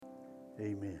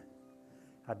Amen.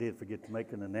 I did forget to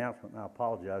make an announcement, and I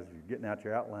apologize if you're getting out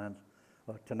your outlines.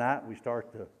 Tonight we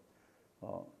start the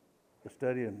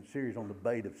study and series on the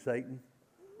bait of Satan.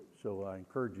 So I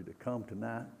encourage you to come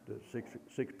tonight at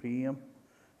 6 p.m.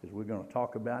 as we're going to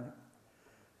talk about it.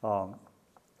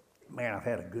 Man, I've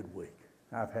had a good week.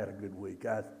 I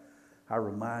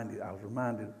was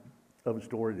reminded of a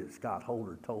story that Scott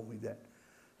Holder told me that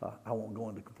I won't go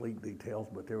into complete details,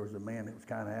 but there was a man that was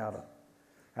kind of out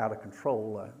of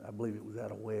control. I believe it was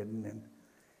at a wedding,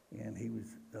 and he was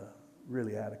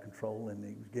really out of control, and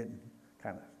he was getting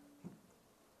kind of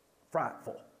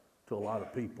frightful to a lot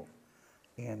of people.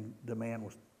 And the man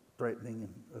was threatening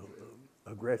and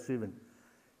aggressive,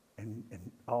 and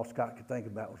all Scott could think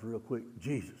about was real quick,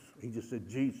 Jesus. He just said,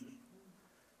 Jesus.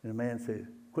 And the man said,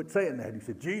 quit saying that. He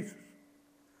said, Jesus.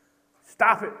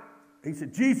 Stop it. He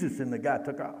said, Jesus. And the guy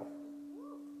took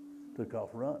off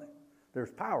running.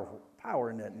 There's power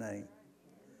in that name.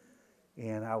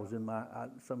 And I was in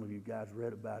some of you guys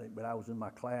read about it, but I was in my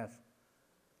class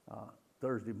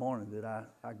Thursday morning that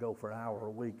I go for an hour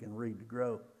a week and read to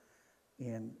grow.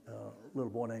 And a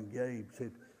little boy named Gabe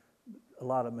said, a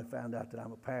lot of them have found out that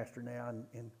I'm a pastor now.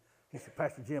 And he said,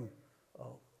 Pastor Jim,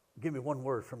 give me one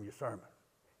word from your sermon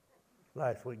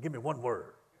last week. Give me one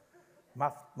word. My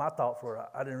thoughts were,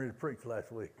 I didn't really preach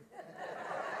last week.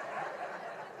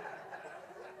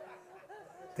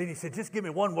 Then he said, just give me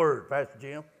one word, Pastor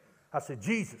Jim. I said,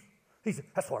 Jesus. He said,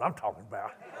 that's what I'm talking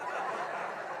about.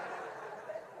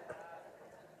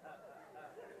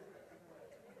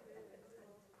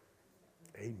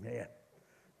 Amen.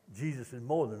 Jesus is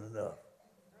more than enough.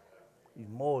 He's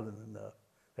more than enough.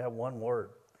 That one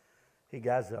word. Hey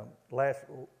guys, last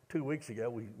 2 weeks ago,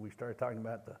 we started talking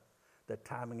about that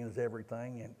timing is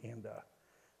everything, and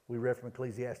we read from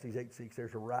Ecclesiastes 8:6.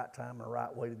 There's a right time and a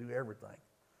right way to do everything,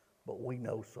 but we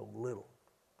know so little.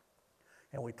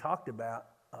 And we talked about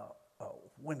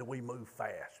when do we move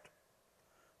fast,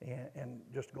 and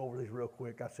just to go over these real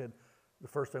quick, I said the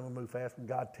first thing we move fast when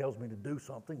God tells me to do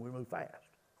something, we move fast.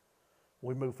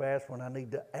 We move fast when I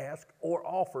need to ask or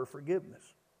offer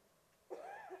forgiveness.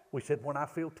 We said when I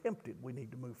feel tempted, we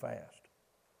need to move fast.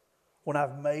 When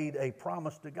I've made a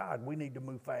promise to God, we need to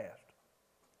move fast.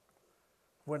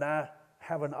 When I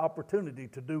have an opportunity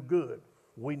to do good,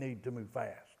 we need to move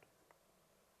fast.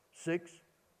 6,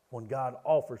 when God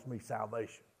offers me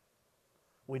salvation,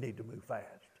 we need to move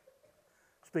fast.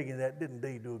 Speaking of that, didn't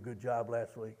Dee do a good job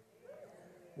last week?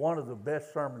 One of the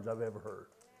best sermons I've ever heard.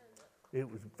 It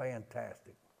was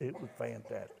fantastic. It was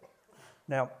fantastic.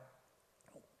 Now,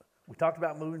 we talked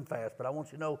about moving fast, but I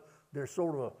want you to know there's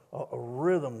sort of a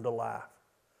rhythm to life.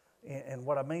 And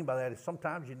what I mean by that is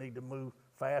sometimes you need to move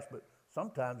fast, but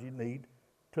sometimes you need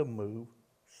to move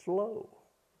slow.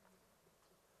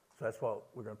 So that's what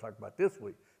we're going to talk about this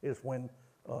week, is when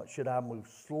should I move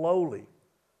slowly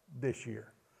this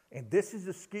year. And this is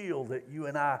a skill that you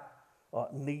and I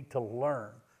need to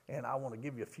learn. And I want to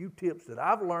give you a few tips that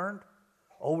I've learned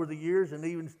over the years and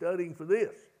even studying for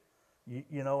this.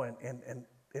 You know, and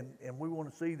we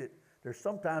want to see that there's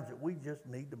sometimes that we just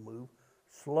need to move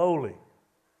slowly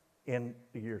in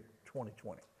the year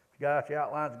 2020. If you got your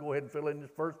outlines, go ahead and fill in this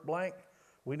first blank.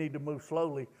 We need to move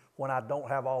slowly when I don't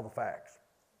have all the facts.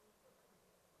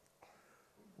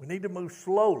 We need to move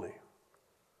slowly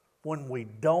when we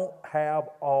don't have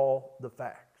all the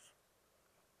facts.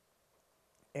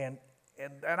 And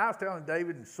I was telling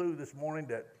David and Sue this morning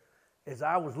that as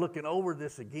I was looking over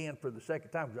this again for the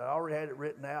second time, because I already had it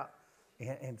written out,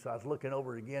 and so I was looking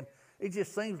over it again, it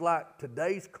just seems like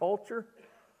today's culture,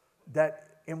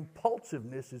 that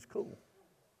impulsiveness is cool.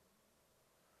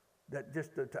 That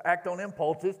just to act on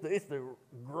impulse, it's the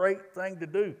great thing to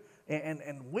do.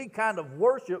 And we kind of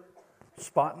worship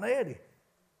spontaneity.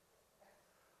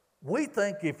 We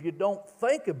think if you don't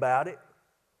think about it,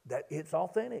 that it's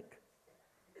authentic.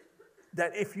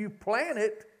 That if you plan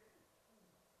it,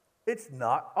 it's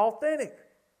not authentic.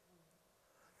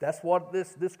 That's what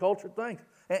this culture thinks.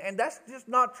 And that's just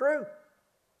not true.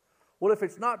 Well, if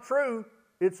it's not true,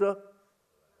 it's a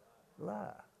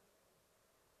lie.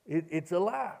 It's a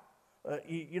lie.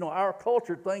 You know, our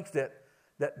culture thinks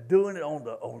that doing it on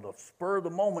the spur of the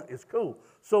moment is cool.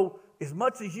 So as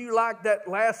much as you like that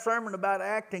last sermon about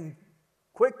acting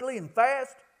quickly and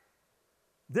fast,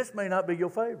 this may not be your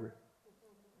favorite.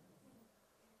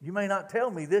 You may not tell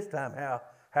me this time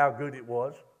how good it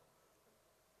was,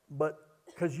 but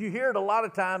because you hear it a lot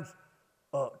of times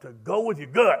to go with your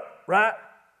gut, right?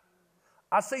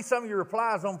 I see some of your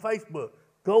replies on Facebook,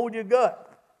 go with your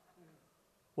gut.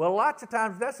 Well, lots of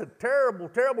times that's a terrible,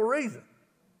 terrible reason.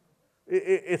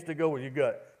 It's to go with your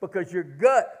gut, because your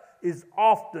gut is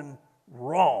often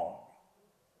wrong.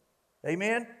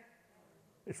 Amen?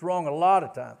 It's wrong a lot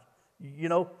of times. You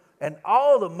know, and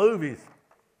all the movies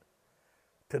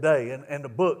today and the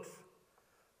books,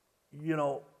 you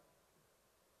know,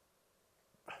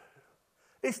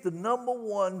 it's the number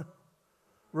one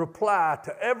reply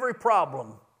to every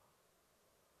problem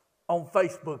on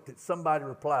Facebook that somebody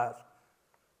replies.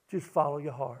 Just follow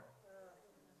your heart.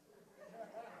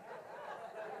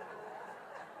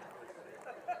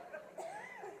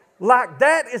 Like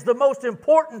that is the most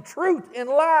important truth in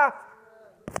life.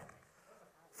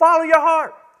 Follow your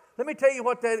heart. Let me tell you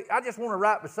what that is. I just want to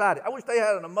write beside it. I wish they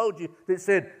had an emoji that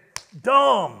said,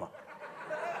 dumb.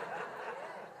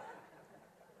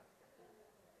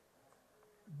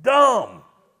 Dumb.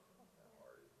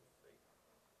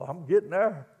 Well, I'm getting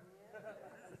there.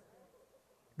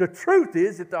 The truth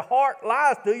is that the heart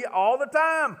lies to you all the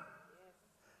time.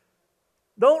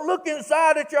 Don't look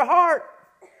inside at your heart.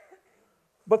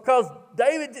 Because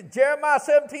Jeremiah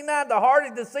 17:9, the heart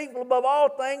is deceitful above all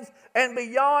things and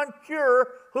beyond cure.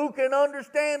 Who can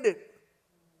understand it?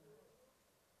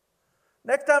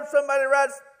 Next time somebody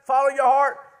writes, follow your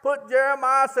heart, put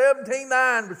Jeremiah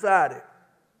 17:9 beside it.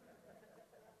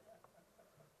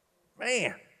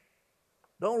 Man,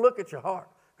 don't look at your heart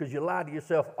because you lie to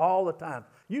yourself all the time.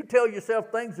 You tell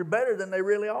yourself things are better than they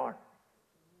really are.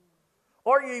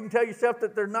 Or you even tell yourself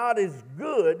that they're not as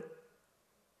good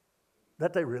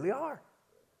that they really are.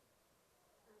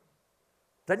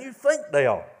 Than you think they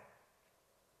are.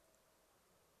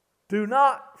 Do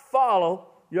not follow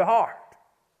your heart.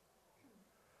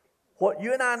 What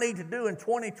you and I need to do in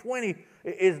 2020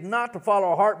 is not to follow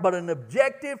our heart, but an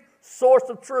objective source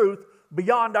of truth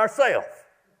beyond ourselves.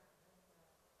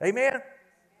 Amen?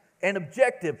 An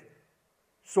objective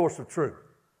source of truth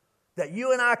that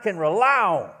you and I can rely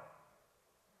on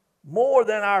more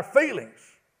than our feelings.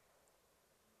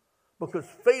 Because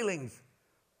feelings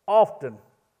often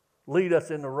lead us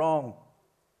in the wrong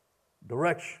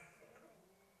direction.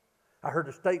 I heard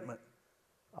a statement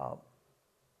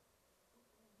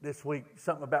this week,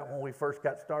 something about when we first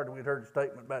got started, we'd heard a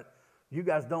statement about you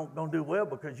guys don't do well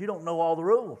because you don't know all the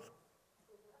rules.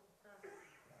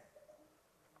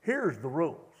 Here's the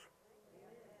rules.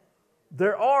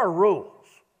 There are rules.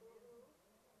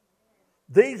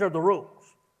 These are the rules.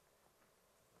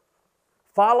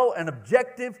 Follow an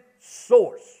objective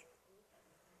source.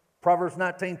 Proverbs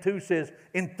 19:2 says,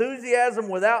 enthusiasm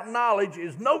without knowledge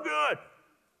is no good.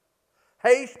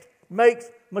 Haste makes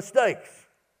mistakes.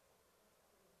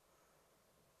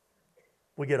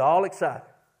 We get all excited,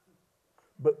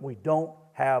 but we don't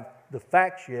have the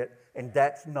facts yet, and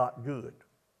that's not good.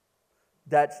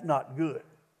 That's not good.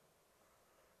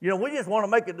 You know, we just want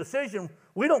to make a decision.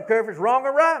 We don't care if it's wrong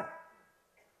or right.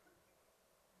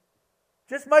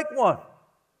 Just make one.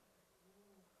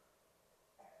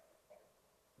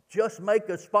 Just make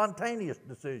a spontaneous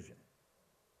decision.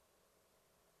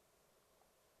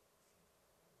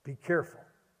 Be careful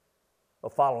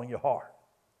of following your heart.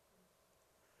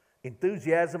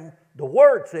 Enthusiasm, the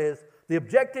word says, the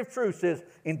objective truth says,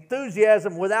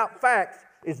 enthusiasm without facts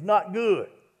is not good.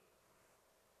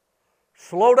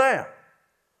 Slow down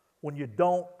when you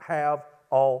don't have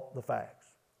all the facts.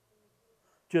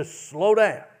 Just slow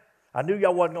down. I knew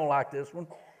y'all wasn't going to like this one.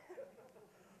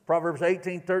 Proverbs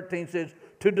 18:13 says,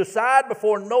 to decide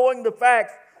before knowing the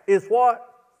facts is what?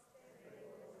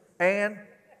 And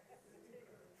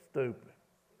stupid.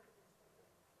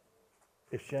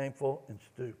 It's shameful and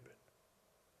stupid.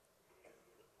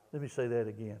 Let me say that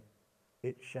again.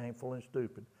 It's shameful and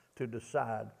stupid to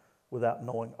decide without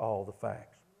knowing all the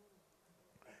facts.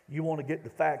 You want to get the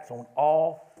facts on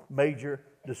all major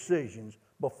decisions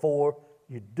before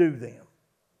you do them.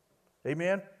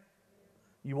 Amen?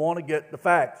 You want to get the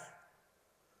facts.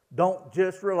 Don't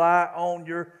just rely on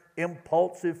your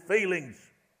impulsive feelings.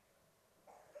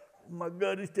 My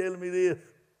gut is telling me this.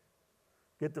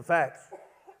 Get the facts.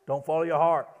 Don't follow your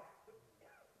heart.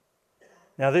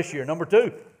 Now this year, number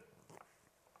 2.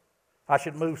 I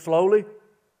should move slowly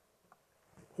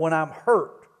when I'm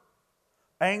hurt,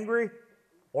 angry,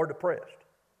 or depressed.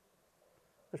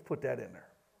 Let's put that in there.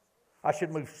 I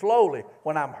should move slowly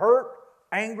when I'm hurt,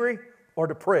 angry, or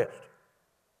depressed.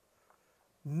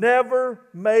 Never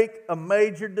make a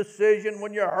major decision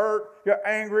when you're hurt, you're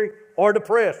angry, or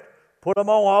depressed. Put them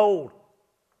on hold.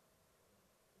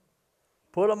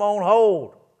 Put them on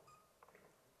hold.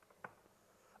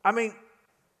 I mean,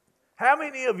 how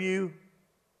many of you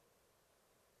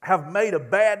have made a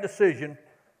bad decision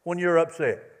when you're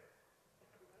upset?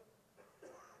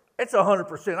 It's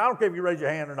 100%. I don't care if you raise your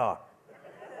hand or not.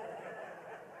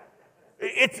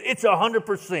 It's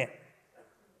 100%.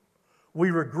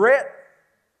 We regret.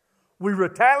 We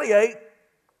retaliate.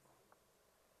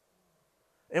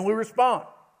 and we respond.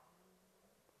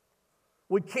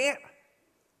 We can't.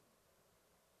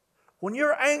 When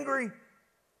you're angry,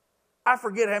 I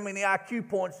forget how many IQ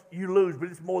points you lose, but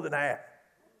it's more than half.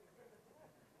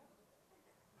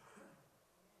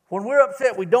 When we're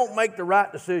upset, we don't make the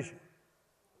right decision.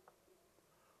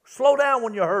 Slow down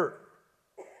when you're hurt.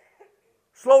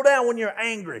 Slow down when you're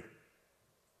angry.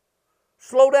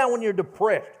 Slow down when you're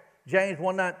depressed. James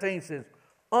 1:19 says,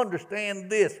 understand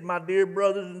this, my dear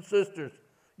brothers and sisters.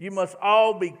 You must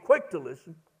all be quick to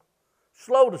listen,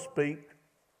 slow to speak,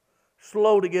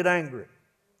 slow to get angry.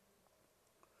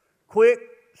 Quick,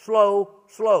 slow,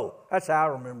 slow. That's how I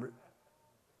remember it.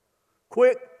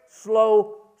 Quick,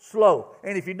 slow, slow.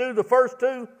 And if you do the first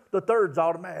two, the third's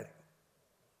automatic.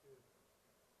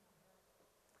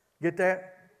 Get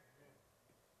that?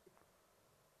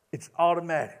 It's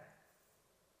automatic.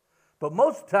 But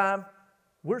most of the time,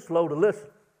 we're slow to listen.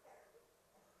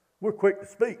 We're quick to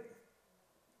speak.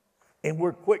 And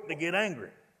we're quick to get angry.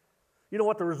 You know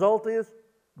what the result is?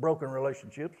 Broken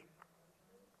relationships.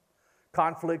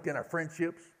 Conflict in our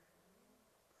friendships.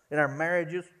 In our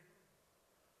marriages.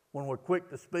 When we're quick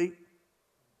to speak.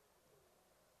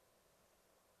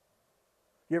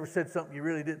 You ever said something you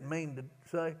really didn't mean to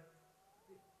say?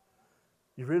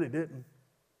 You really didn't.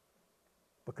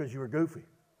 Because you were goofy.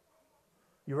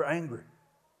 You were angry.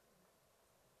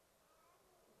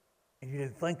 And you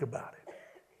didn't think about it.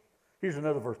 Here's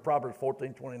another verse, Proverbs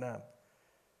 14:29.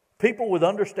 People with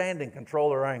understanding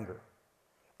control their anger.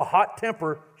 A hot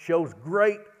temper shows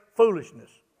great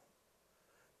foolishness.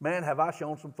 Man, have I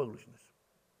shown some foolishness.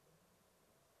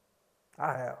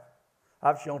 I have.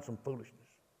 I've shown some foolishness.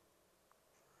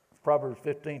 Proverbs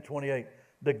 15:28.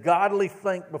 The godly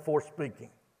think before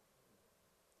speaking.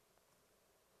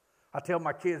 I tell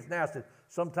my kids now, I said,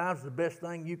 sometimes the best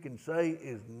thing you can say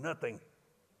is nothing.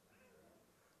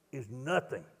 Is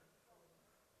nothing.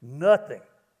 Nothing.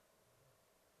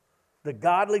 The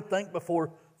godly think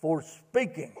before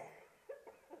speaking.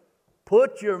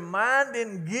 Put your mind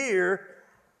in gear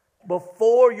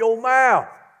before your mouth.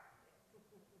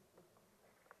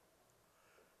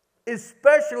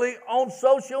 Especially on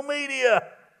social media.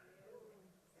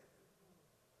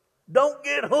 Don't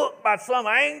get hooked by some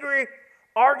angry,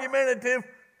 argumentative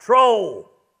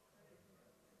troll.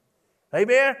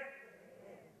 Amen?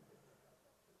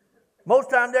 Most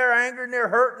of the time they're angry and they're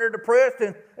hurt and they're depressed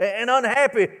and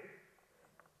unhappy.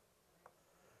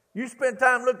 You spend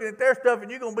time looking at their stuff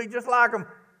and you're going to be just like them.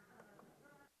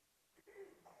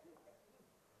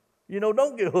 You know,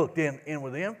 don't get hooked in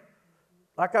with them.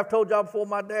 Like I've told y'all before,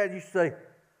 my dad used to say,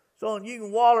 son, you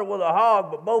can waller with a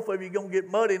hog, but both of you are going to get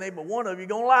muddy in it, but one of you is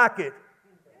going to like it.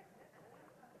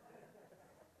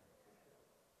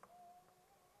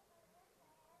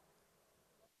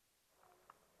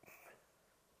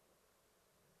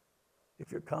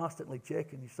 If you're constantly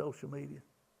checking your social media,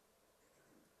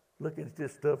 looking at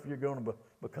this stuff, you're going to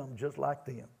become just like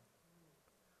them.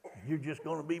 You're just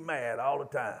going to be mad all the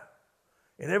time.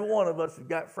 And every one of us has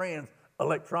got friends,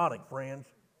 electronic friends,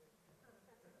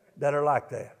 that are like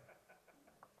that.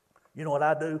 You know what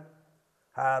I do?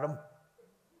 Hide them.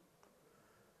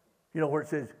 You know where it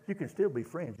says, you can still be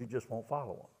friends, you just won't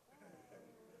follow them.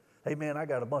 Hey man, I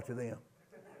got a bunch of them.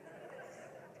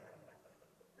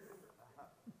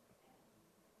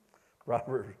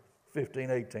 Proverbs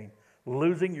 15:18.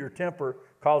 Losing your temper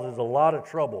causes a lot of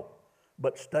trouble,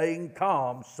 but staying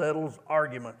calm settles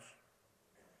arguments.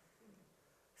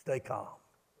 Stay calm.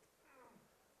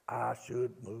 I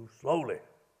should move slowly.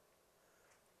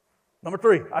 Number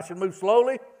 3, I should move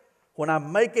slowly when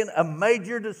I'm making a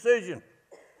major decision.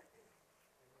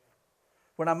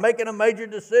 When I'm making a major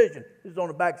decision. This is on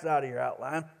the back side of your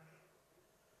outline.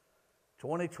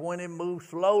 2020, move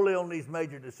slowly on these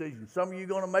major decisions. Some of you are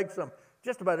going to make some.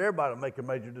 Just about everybody will make a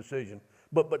major decision.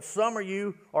 But some of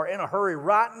you are in a hurry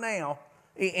right now,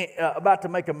 about to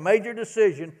make a major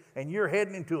decision, and you're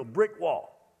heading into a brick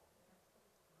wall.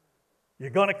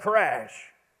 You're going to crash.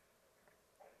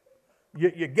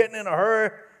 You're getting in a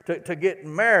hurry to get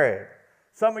married.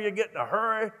 Some of you get in a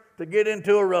hurry to get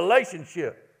into a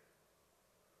relationship.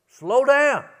 Slow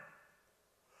down.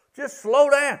 Just slow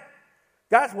down.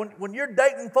 Guys, when you're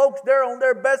dating folks, they're on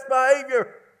their best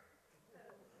behavior.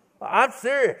 I'm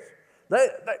serious.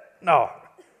 No.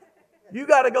 You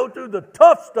got to go through the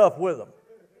tough stuff with them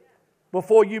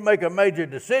before you make a major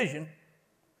decision.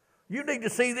 You need to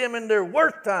see them in their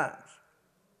worst times.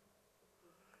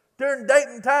 During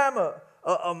dating time,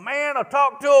 a man will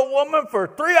talk to a woman for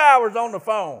 3 hours on the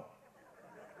phone.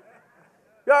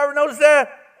 Y'all ever notice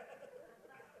that?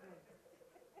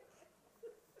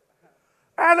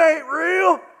 That ain't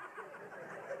real.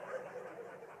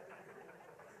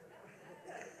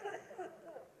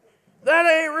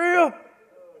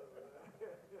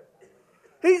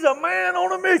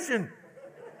 fishing.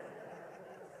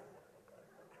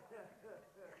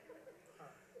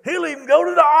 He'll even go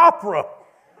to the opera.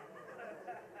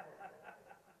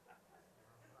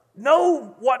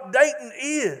 Know what dating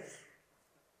is.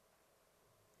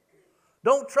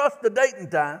 Don't trust the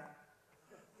dating time.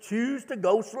 Choose to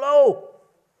go slow.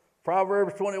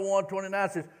 Proverbs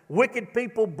 21:29 says, wicked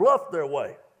people bluff their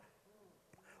way,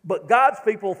 but God's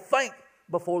people think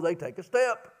before they take a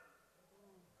step.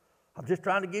 I'm just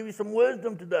trying to give you some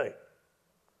wisdom today.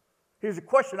 Here's a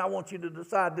question I want you to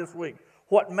decide this week.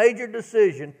 What major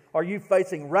decision are you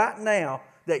facing right now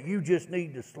that you just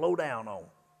need to slow down on?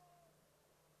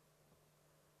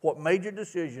 What major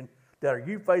decision that are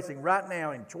you facing right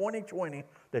now in 2020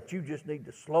 that you just need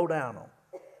to slow down on?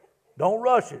 Don't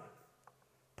rush it.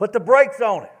 Put the brakes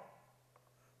on it.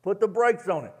 Put the brakes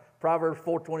on it. Proverbs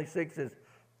 4:26 says,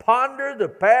 ponder the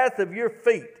path of your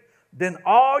feet, then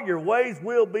all your ways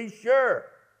will be sure.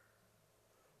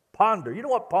 Ponder. You know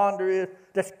what ponder is?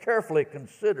 That's carefully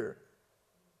consider.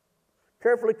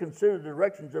 Carefully consider the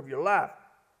directions of your life.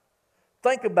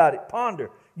 Think about it. Ponder.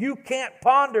 You can't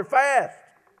ponder fast.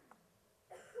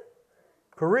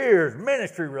 Careers,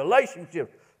 ministry,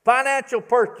 relationships, financial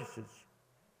purchases.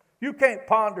 You can't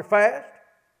ponder fast.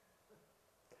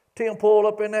 Tim pulled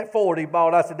up in that Ford he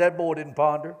bought. I said, that boy didn't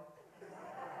ponder.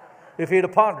 If he'd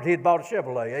have pondered, he'd bought a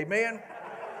Chevrolet. Amen?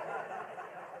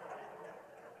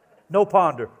 No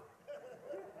ponder.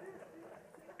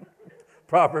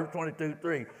 Proverbs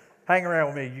 22:3. Hang around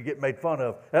with me, you get made fun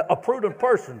of. A prudent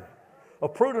person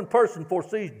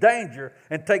foresees danger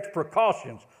and takes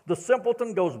precautions. The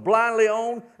simpleton goes blindly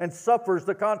on and suffers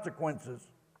the consequences.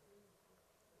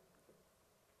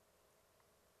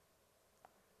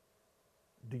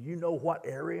 Do you know what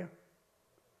area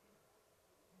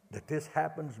that this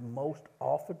happens most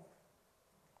often?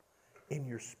 In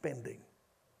your spending.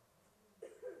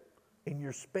 In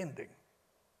your spending.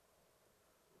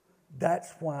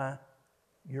 That's why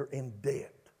you're in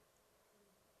debt.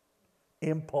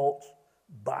 Impulse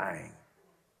buying.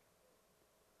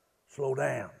 Slow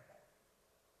down.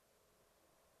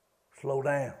 Slow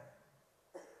down.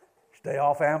 Stay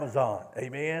off Amazon.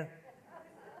 Amen?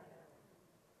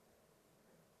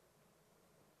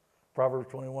 Proverbs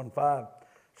 21:5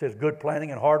 says, good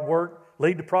planning and hard work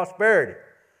lead to prosperity,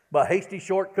 but hasty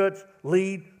shortcuts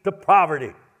lead to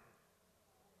poverty.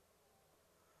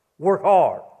 Work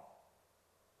hard.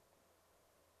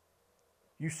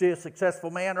 You see a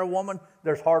successful man or woman,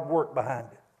 there's hard work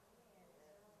behind it.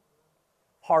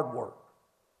 Hard work.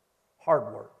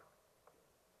 Hard work.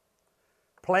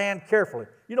 Plan carefully.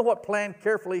 You know what plan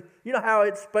carefully? You know how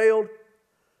it's spelled?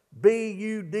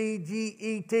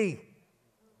 B-U-D-G-E-T.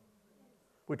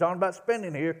 We're talking about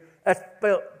spending here. That's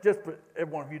spelled, just for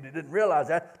every one of you that didn't realize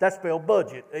that, that's spelled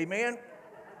budget. Amen?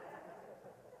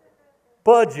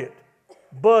 Budget.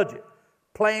 Budget.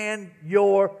 Plan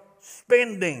your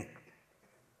spending.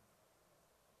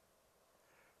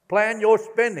 Plan your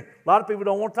spending. A lot of people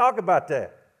don't want to talk about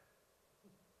that.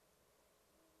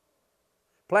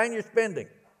 Plan your spending.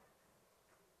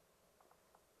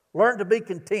 Learn to be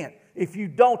content. If you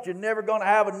don't, you're never going to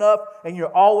have enough and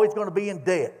you're always going to be in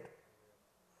debt.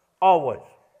 Always.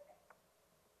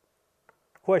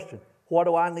 Question, what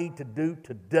do I need to do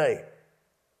today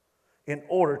in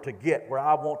order to get where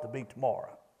I want to be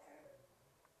tomorrow?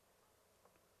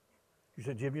 You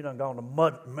said, Jim, you're not going to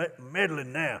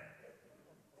meddling now.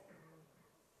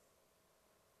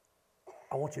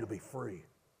 I want you to be free.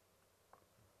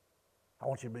 I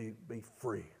want you to be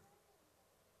free.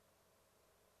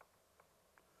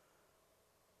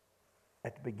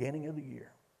 At the beginning of the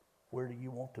year, where do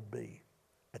you want to be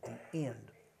at the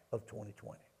end of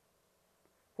 2020?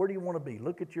 Where do you want to be?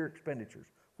 Look at your expenditures.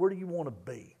 Where do you want to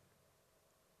be?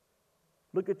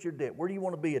 Look at your debt. Where do you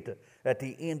want to be at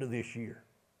the end of this year?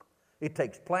 It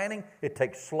takes planning. It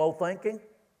takes slow thinking.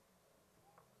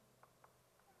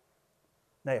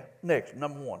 Now, next,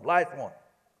 number one, last one.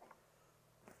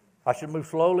 I should move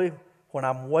slowly when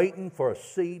I'm waiting for a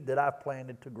seed that I've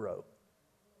planted to grow.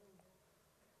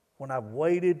 When I'm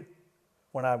waiting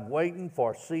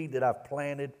for a seed that I've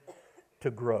planted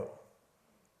to grow.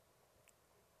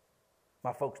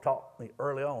 My folks taught me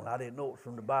early on, I didn't know it was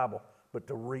from the Bible, but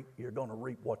to reap, you're going to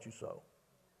reap what you sow.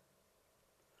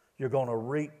 You're going to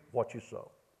reap what you sow.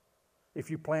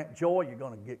 If you plant joy, you're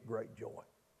going to get great joy.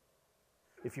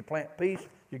 If you plant peace,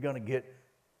 you're going to get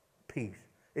peace.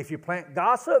 If you plant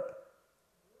gossip,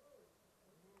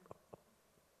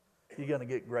 you're going to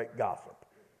get great gossip.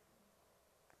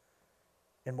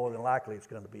 And more than likely, it's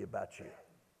going to be about you.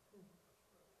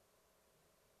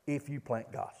 If you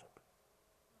plant gossip.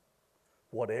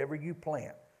 Whatever you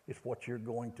plant is what you're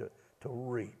going to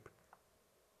reap.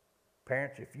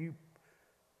 Parents, if you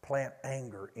plant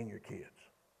anger in your kids,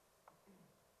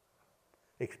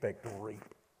 expect to reap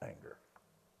anger.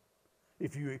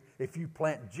 If you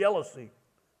plant jealousy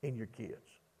in your kids,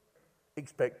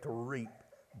 expect to reap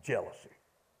jealousy.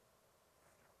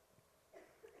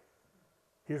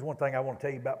 Here's one thing I want to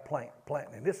tell you about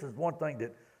planting. And this is one thing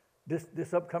that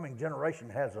this upcoming generation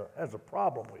has a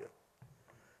problem with.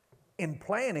 In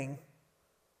planting,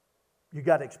 you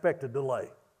got to expect a delay.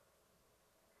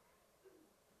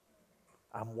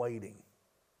 I'm waiting.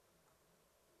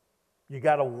 You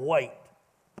got to wait.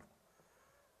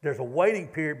 There's a waiting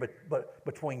period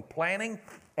between planting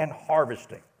and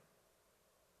harvesting.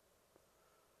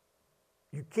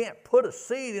 You can't put a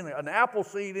seed in an apple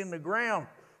seed in the ground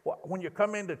when you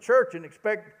come into church and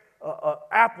expect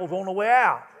apples on the way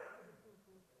out.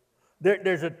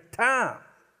 There's a time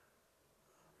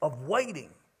of waiting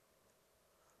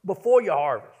before you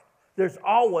harvest. There's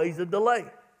always a delay.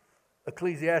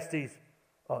 Ecclesiastes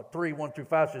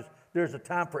 3:1-5 says, there's a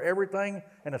time for everything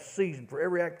and a season for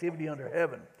every activity under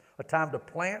heaven. A time to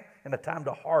plant and a time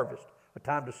to harvest. A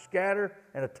time to scatter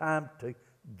and a time to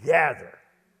gather.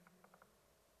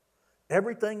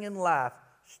 Everything in life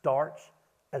starts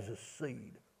as a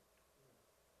seed.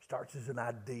 Starts as an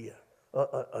idea,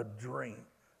 a dream.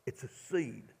 It's a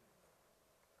seed.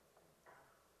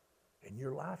 And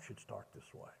your life should start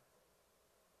this way.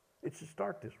 It should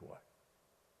start this way.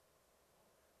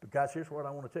 But guys, here's what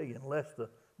I want to tell you. Unless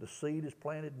the seed is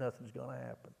planted, nothing's going to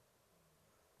happen.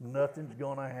 Nothing's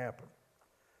going to happen.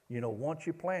 You know, once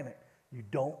you plant it, you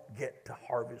don't get to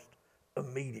harvest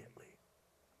immediately.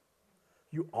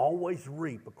 You always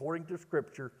reap, according to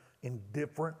Scripture, in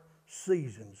different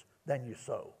seasons than you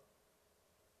sow.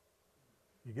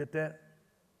 You get that?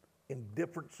 In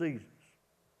different seasons.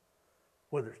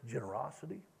 Whether it's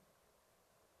generosity,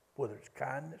 whether it's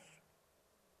kindness.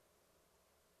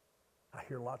 I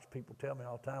hear lots of people tell me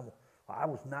all the time, well, I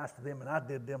was nice to them and I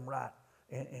did them right,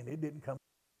 and it didn't come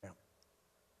down.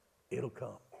 It'll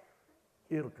come.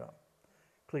 It'll come.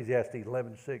 Ecclesiastes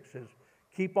 11:6 says,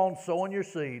 keep on sowing your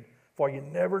seed, for you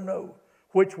never know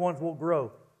which ones will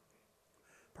grow.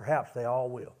 Perhaps they all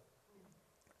will.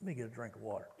 Let me get a drink of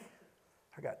water.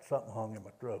 I got something hung in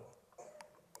my throat.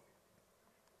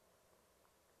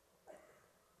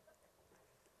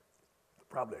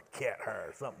 Probably a cat hair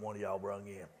or something one of y'all brung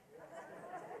in.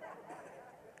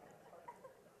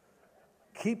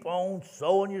 Keep on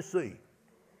sowing your seed.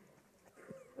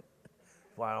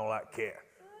 That's why I don't like cats.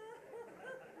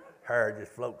 Hair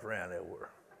just floats around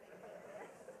everywhere.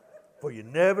 For you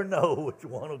never know which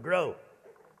one will grow.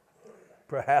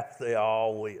 Perhaps they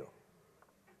all will.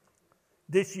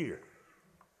 This year,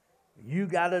 you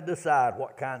got to decide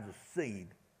what kinds of seed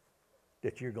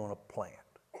that you're going to plant.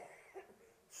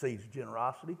 Seeds of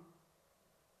generosity,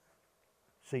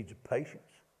 seeds of patience,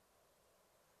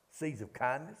 seeds of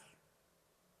kindness,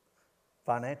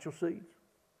 financial seeds.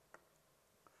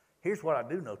 Here's what I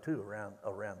do know too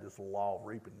around this law of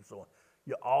reaping and so on.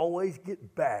 You always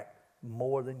get back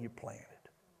more than you planted.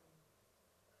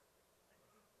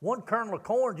 One kernel of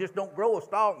corn just don't grow a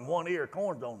stalk and one ear of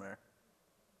corn's on there,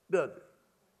 does it?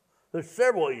 There's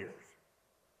several ears.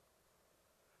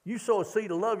 You sow a seed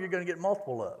of love, you're going to get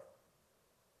multiple love.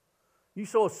 You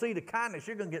sow a seed of kindness,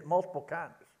 you're going to get multiple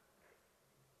kindness.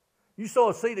 You sow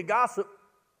a seed of gossip,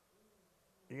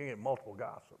 you're going to get multiple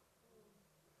gossip.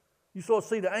 You sow a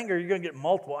seed of anger, you're going to get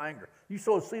multiple anger. You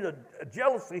sow a seed of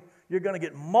jealousy, you're going to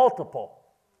get multiple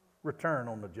return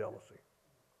on the jealousy.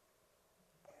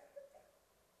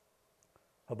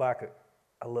 Habakkuk,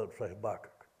 I love to say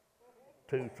Habakkuk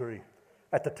 2:3.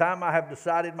 At the time I have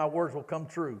decided, my words will come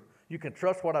true. You can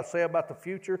trust what I say about the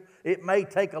future. It may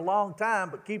take a long time,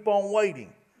 but keep on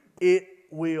waiting. It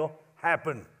will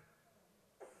happen.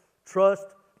 Trust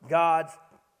God's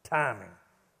timing.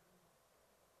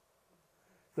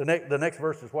 The next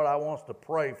verse is what I want us to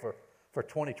pray for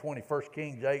 2020, 1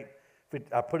 Kings 8.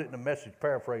 I put it in the Message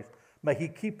paraphrase. May He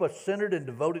keep us centered and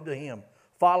devoted to Him,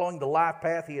 following the life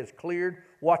path He has cleared,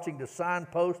 watching the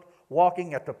signpost,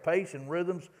 walking at the pace and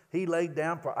rhythms He laid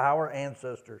down for our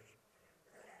ancestors.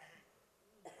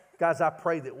 Guys, I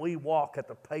pray that we walk at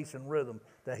the pace and rhythm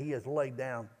that He has laid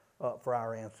down for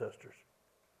our ancestors.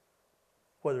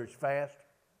 Whether it's fast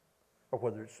or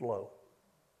whether it's slow.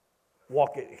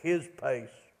 Walk at His pace.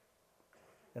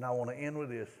 And I want to end with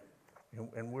this,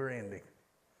 and we're ending.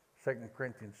 2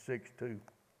 Corinthians 6:2.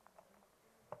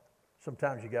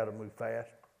 Sometimes you got to move fast.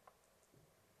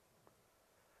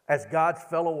 As God's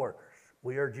fellow workers,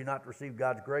 we urge you not to receive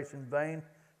God's grace in vain.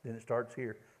 Then it starts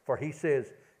here. For He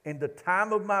says, in the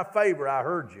time of my favor I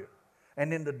heard you,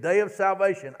 and in the day of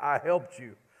salvation I helped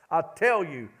you. I tell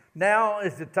you, Now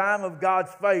is the time of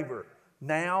God's favor.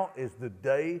 Now is the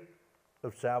day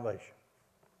of salvation.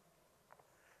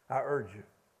 I urge you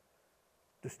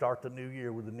to start the new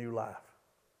year with a new life.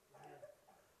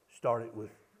 Start it with,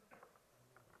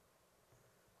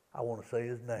 I want to say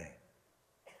his name,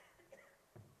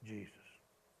 Jesus.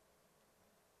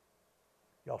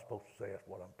 Y'all supposed to say that's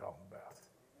what I'm talking about.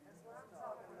 That's what I'm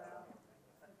talking about.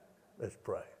 Let's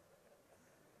pray.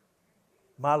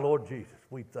 My Lord Jesus,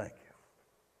 we thank you.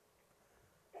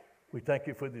 We thank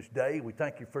you for this day. We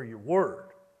thank you for your word,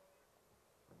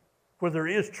 where there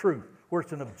is truth, where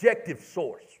it's an objective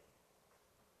source.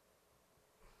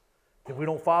 If we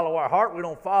don't follow our heart, we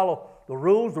don't follow the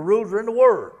rules. The rules are in the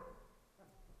word.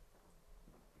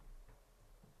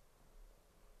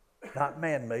 Not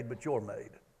man-made, but you're made.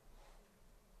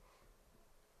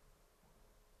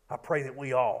 I pray that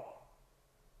we all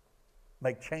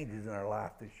make changes in our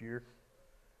life this year,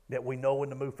 that we know when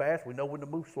to move fast, we know when to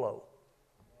move slow,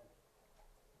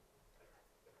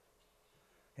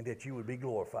 and that you would be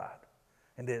glorified,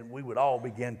 and that we would all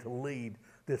begin to lead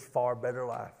this far better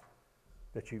life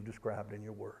that you've described in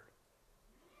your word.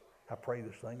 I pray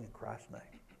this thing in Christ's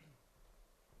name.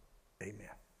 Amen.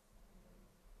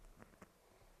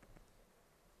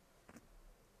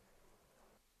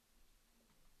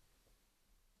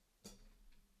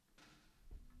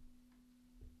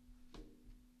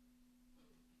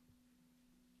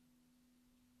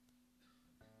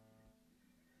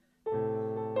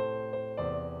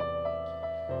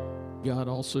 God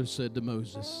also said to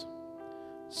Moses,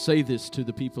 "Say this to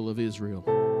the people of Israel.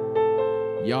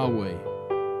 Yahweh,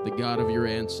 the God of your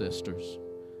ancestors,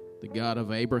 the God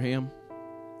of Abraham,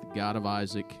 the God of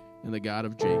Isaac, and the God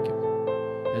of Jacob,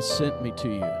 has sent me to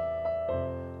you.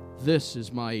 This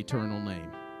is my eternal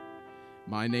name,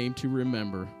 my name to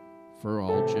remember for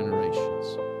all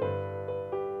generations."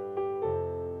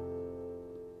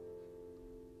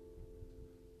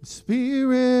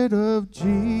 Spirit of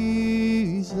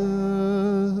Jesus,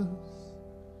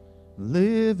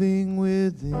 living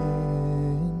within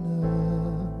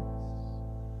us,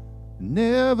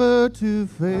 never to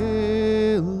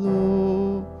fail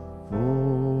or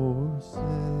forsake,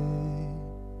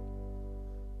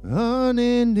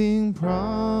 unending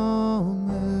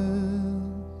promise,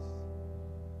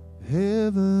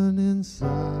 heaven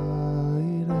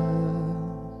inside us,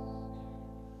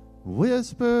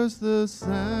 whispers the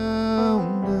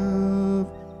sound of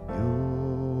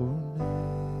your name.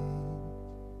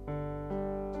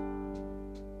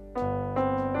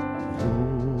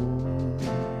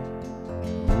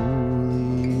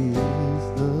 Holy is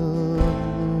the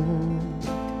Lord,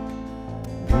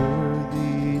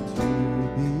 worthy to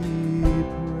be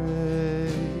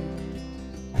praised.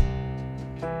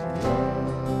 Yahweh.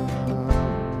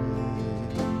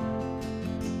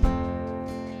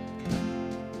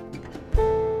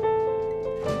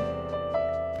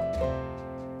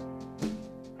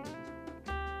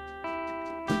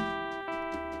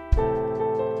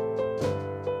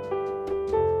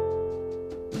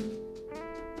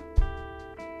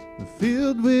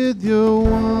 Filled with your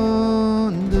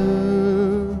wonder,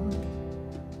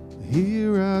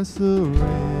 here I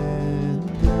surrender,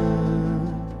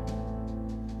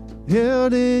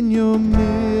 held in your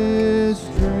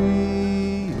mystery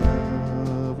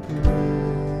of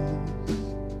grace,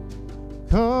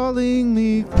 calling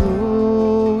me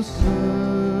closer,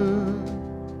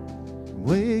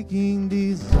 waking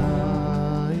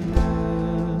desire,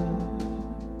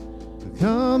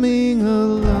 coming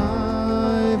alive.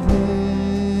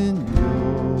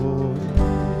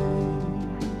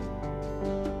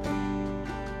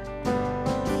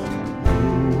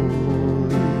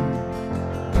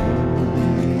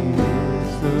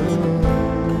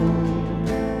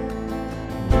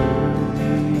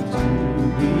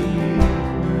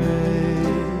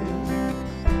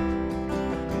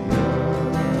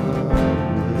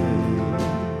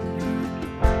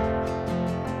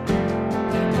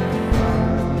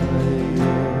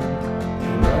 Fire.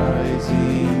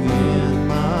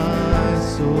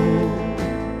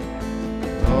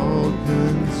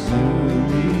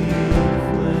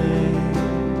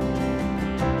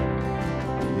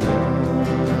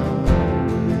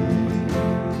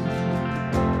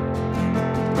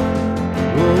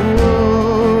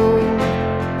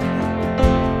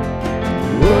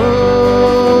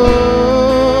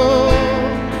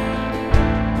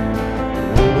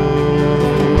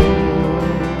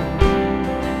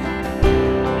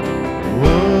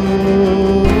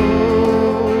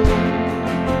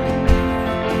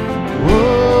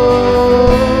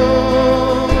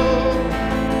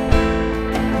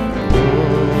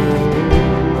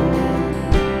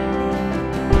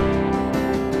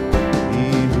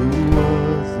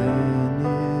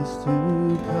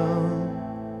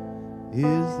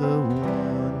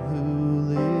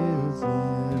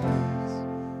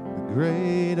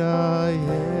 great I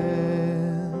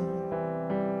am,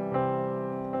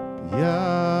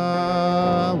 Yahweh.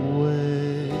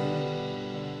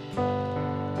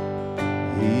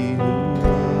 He who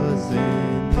was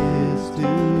and is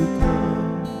to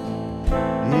come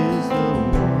is the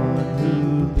one who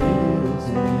lives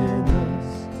in us,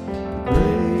 the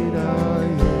great I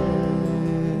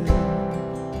am,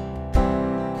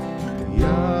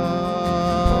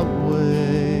 Yahweh.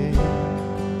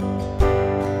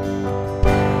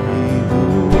 He who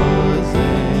was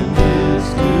and is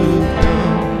to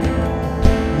come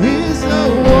is the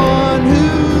one who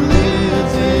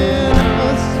lives in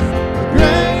us, the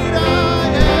great I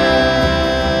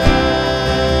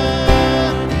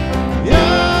am, Yahweh.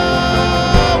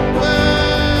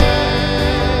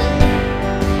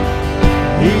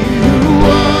 He who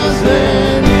was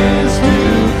and is to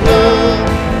come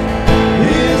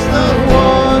is the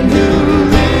one who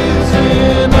lives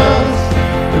in us,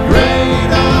 the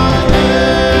great I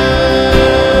am,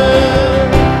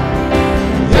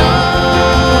 Yahweh.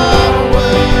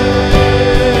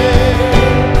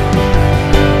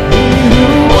 He who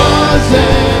was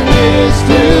and is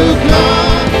to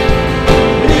come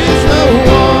is the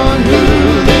one who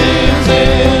lives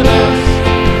in us,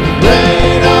 the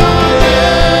great I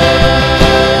am,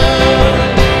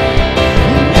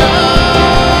 Yahweh.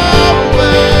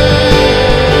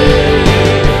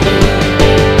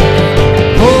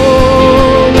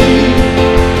 Holy,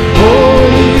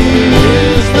 holy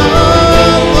is the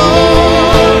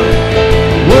Lord,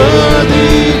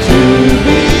 worthy to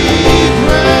be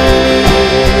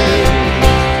praised.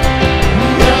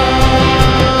 Yahweh,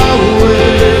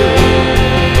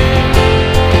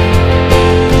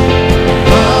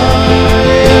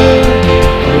 fire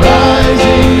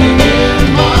rising in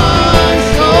my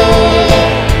soul,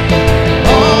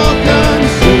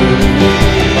 all-consuming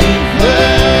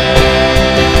flame.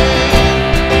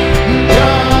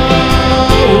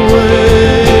 Yahweh,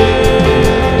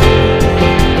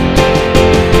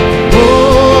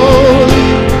 holy,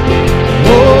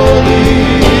 holy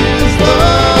is the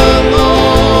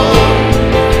Lord,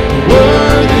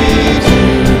 worthy to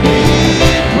be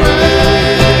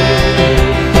praised.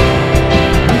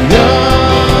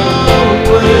 Yahweh,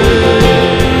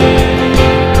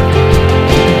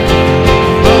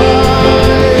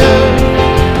 fire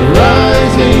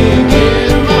rising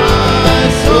in my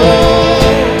soul,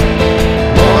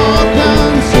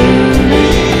 all-consuming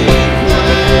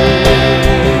flame.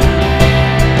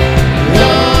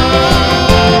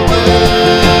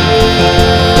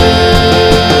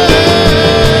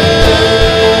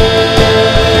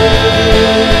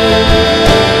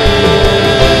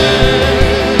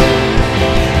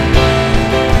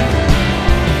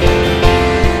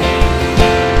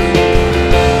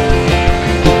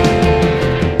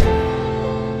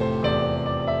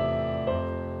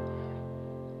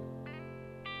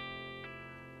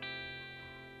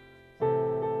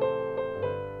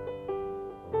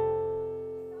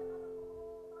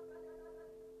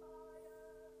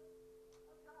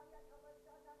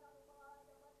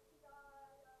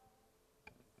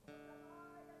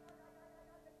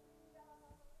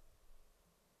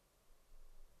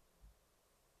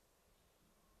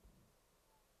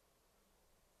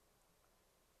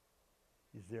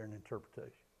 Is there an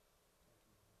interpretation?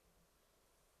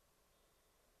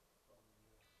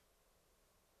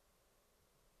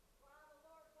 For I, the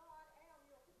Lord God, am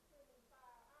your consuming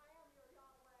fire. I am your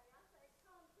Yahweh. I say,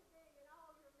 come to me in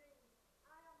all your needs.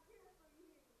 I am here for you.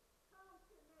 Come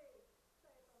to me,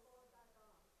 saith the Lord thy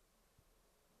God.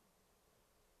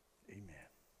 Amen.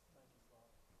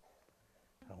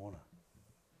 I want to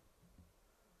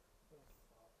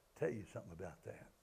tell you something about that.